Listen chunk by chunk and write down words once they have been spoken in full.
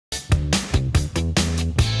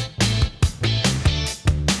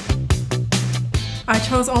I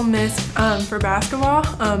chose Ole Miss for basketball,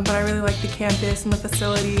 but I really liked the campus and the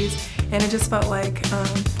facilities, and it just felt like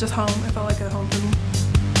just home. It felt like a home for me.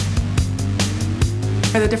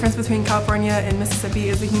 The difference between California and Mississippi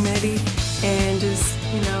is the humidity, and just,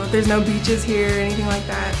 you know, there's no beaches here or anything like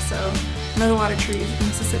that, so there's a lot of trees in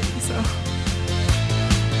Mississippi, so.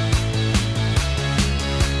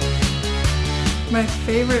 My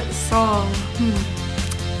favorite song,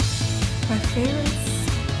 my favorite,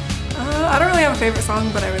 I don't really have a favorite song,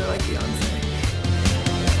 but I really like Beyonce.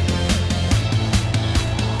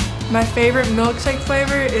 My favorite milkshake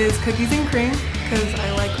flavor is cookies and cream, because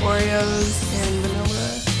I like Oreos and vanilla.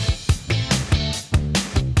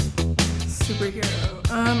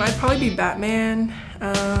 Superhero, I'd probably be Batman,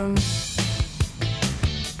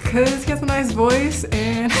 because he has a nice voice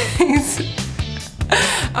and he's,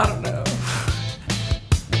 I don't know.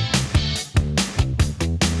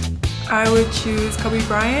 I would choose Kobe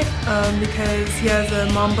Bryant because he has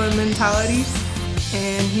a Mamba mentality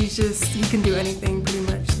and he can do anything pretty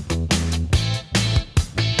much.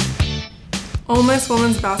 Ole Miss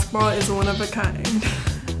women's basketball is one of a kind.